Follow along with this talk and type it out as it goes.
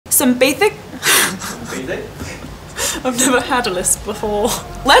Some basic... I've never had a list before.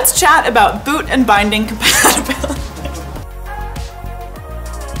 Let's chat about boot and binding compatibility.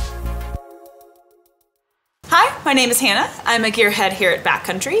 Hi, my name is Hannah. I'm a gearhead here at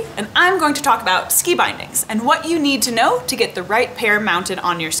Backcountry, and I'm going to talk about ski bindings and what you need to know to get the right pair mounted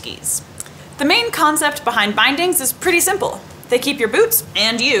on your skis. The main concept behind bindings is pretty simple. They keep your boots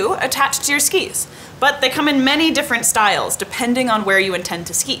and you attached to your skis, but they come in many different styles depending on where you intend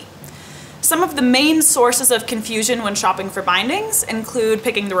to ski. Some of the main sources of confusion when shopping for bindings include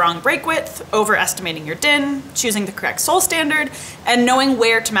picking the wrong brake width, overestimating your din, choosing the correct sole standard, and knowing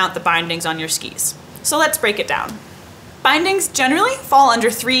where to mount the bindings on your skis. So let's break it down. Bindings generally fall under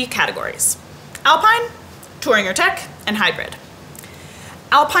 3 categories: alpine, touring or tech, and hybrid.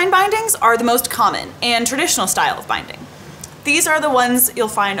 Alpine bindings are the most common and traditional style of binding. These are the ones you'll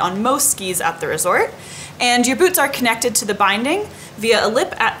find on most skis at the resort, and your boots are connected to the binding via a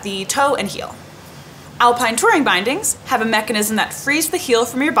lip at the toe and heel. Alpine touring bindings have a mechanism that frees the heel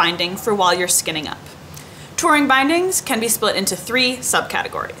from your binding for while you're skinning up. Touring bindings can be split into 3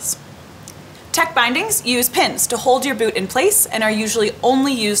 subcategories. Tech bindings use pins to hold your boot in place and are usually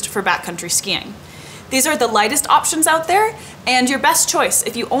only used for backcountry skiing. These are the lightest options out there and your best choice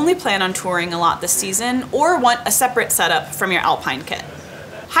if you only plan on touring a lot this season or want a separate setup from your alpine kit.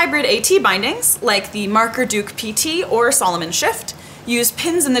 Hybrid AT bindings, like the Marker Duke PT or Salomon Shift, use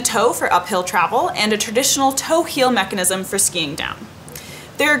pins in the toe for uphill travel and a traditional toe-heel mechanism for skiing down.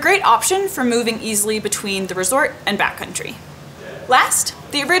 They're a great option for moving easily between the resort and backcountry. Last,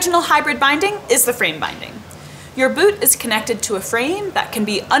 the original hybrid binding is the frame binding. Your boot is connected to a frame that can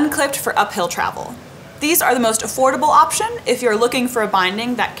be unclipped for uphill travel. These are the most affordable option if you're looking for a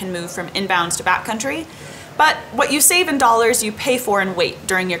binding that can move from inbounds to backcountry, but what you save in dollars you pay for in weight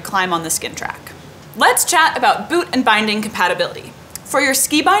during your climb on the skin track. Let's chat about boot and binding compatibility. For your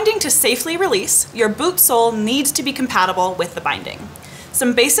ski binding to safely release, your boot sole needs to be compatible with the binding.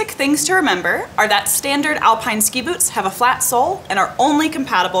 Some basic things to remember are that standard alpine ski boots have a flat sole and are only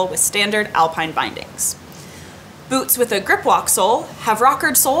compatible with standard alpine bindings. Boots with a grip walk sole have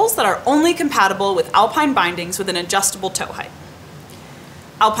rockered soles that are only compatible with alpine bindings with an adjustable toe height.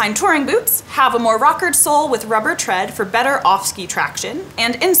 Alpine touring boots have a more rockered sole with rubber tread for better off-ski traction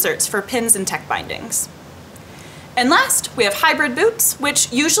and inserts for pins and tech bindings. And last, we have hybrid boots,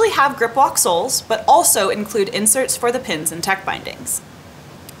 which usually have grip walk soles, but also include inserts for the pins and tech bindings.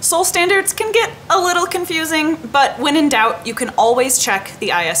 Sole standards can get a little confusing, but when in doubt, you can always check the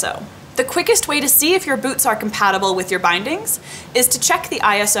ISO. The quickest way to see if your boots are compatible with your bindings is to check the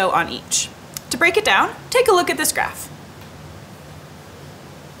ISO on each. To break it down, take a look at this graph.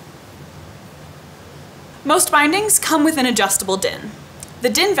 Most bindings come with an adjustable din. The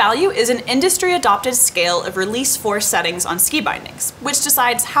din value is an industry-adopted scale of release force settings on ski bindings, which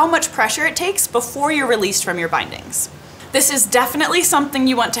decides how much pressure it takes before you're released from your bindings. This is definitely something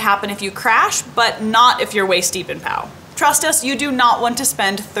you want to happen if you crash, but not if you're waist deep in POW. Trust us, you do not want to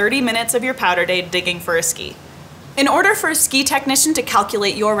spend 30 minutes of your powder day digging for a ski. In order for a ski technician to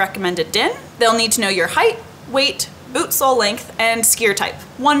calculate your recommended din, they'll need to know your height, weight, boot sole length, and skier type,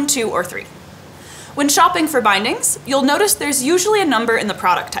 1, 2, or 3. When shopping for bindings, you'll notice there's usually a number in the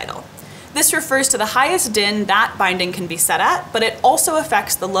product title. This refers to the highest din that binding can be set at, but it also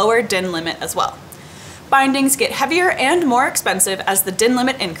affects the lower din limit as well. Bindings get heavier and more expensive as the din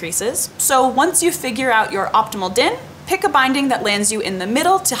limit increases, so once you figure out your optimal din, pick a binding that lands you in the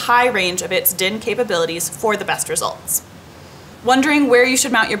middle to high range of its din capabilities for the best results. Wondering where you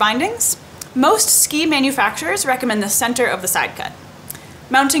should mount your bindings? Most ski manufacturers recommend the center of the side cut.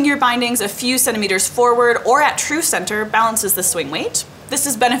 Mounting your bindings a few centimeters forward or at true center balances the swing weight. This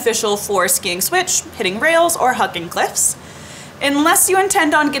is beneficial for skiing switch, hitting rails, or hugging cliffs. Unless you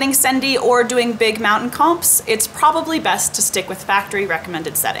intend on getting sendy or doing big mountain comps, it's probably best to stick with factory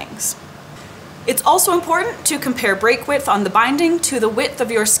recommended settings. It's also important to compare brake width on the binding to the width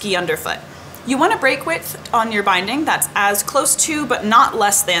of your ski underfoot. You want a brake width on your binding that's as close to but not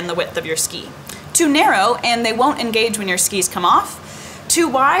less than the width of your ski. Too narrow and they won't engage when your skis come off. Too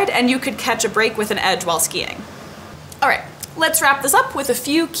wide and you could catch a brake with an edge while skiing. Alright, let's wrap this up with a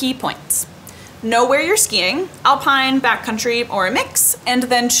few key points. Know where you're skiing, alpine, backcountry, or a mix, and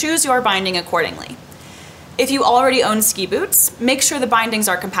then choose your binding accordingly. If you already own ski boots, make sure the bindings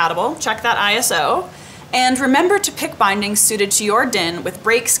are compatible, check that ISO, and remember to pick bindings suited to your din with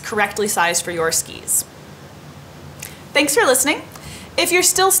brakes correctly sized for your skis. Thanks for listening. If you're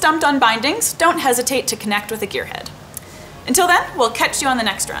still stumped on bindings, don't hesitate to connect with a gearhead. Until then, we'll catch you on the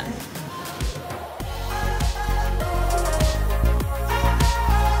next run.